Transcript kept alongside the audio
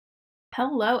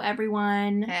Hello,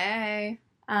 everyone. Hey.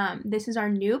 This is our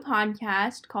new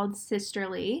podcast called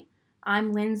Sisterly.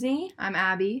 I'm Lindsay. I'm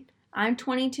Abby. I'm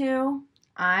 22.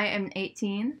 I am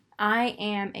 18. I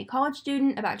am a college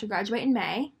student about to graduate in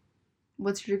May,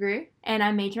 What's your degree? and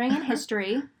I'm majoring in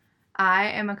history. I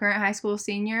am a current high school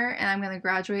senior, and I'm going to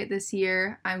graduate this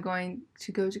year. I'm going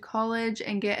to go to college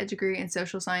and get a degree in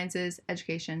social sciences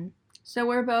education. So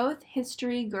we're both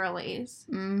history girlies.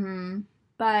 Mm-hmm.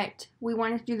 But we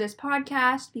wanted to do this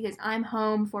podcast because I'm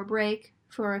home for break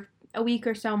for a week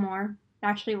or so more.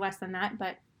 Actually, less than that,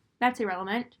 but that's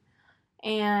irrelevant.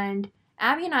 And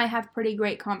Abby and I have pretty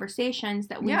great conversations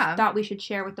that we thought we should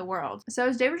share with the world.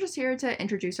 So today we're just here to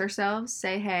introduce ourselves,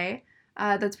 say hey.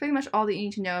 That's pretty much all that you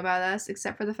need to know about us,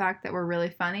 except for the fact that we're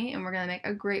really funny and we're going to make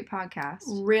a great podcast.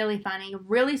 Really funny,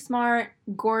 really smart,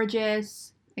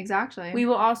 gorgeous. Exactly. We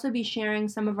will also be sharing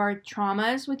some of our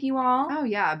traumas with you all. Oh,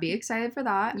 yeah. Be excited for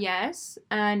that. Yes,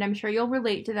 and I'm sure you'll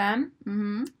relate to them.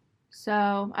 Mm-hmm.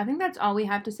 So I think that's all we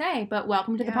have to say. But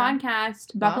welcome to the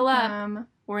podcast. Buckle up.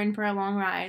 We're in for a long ride.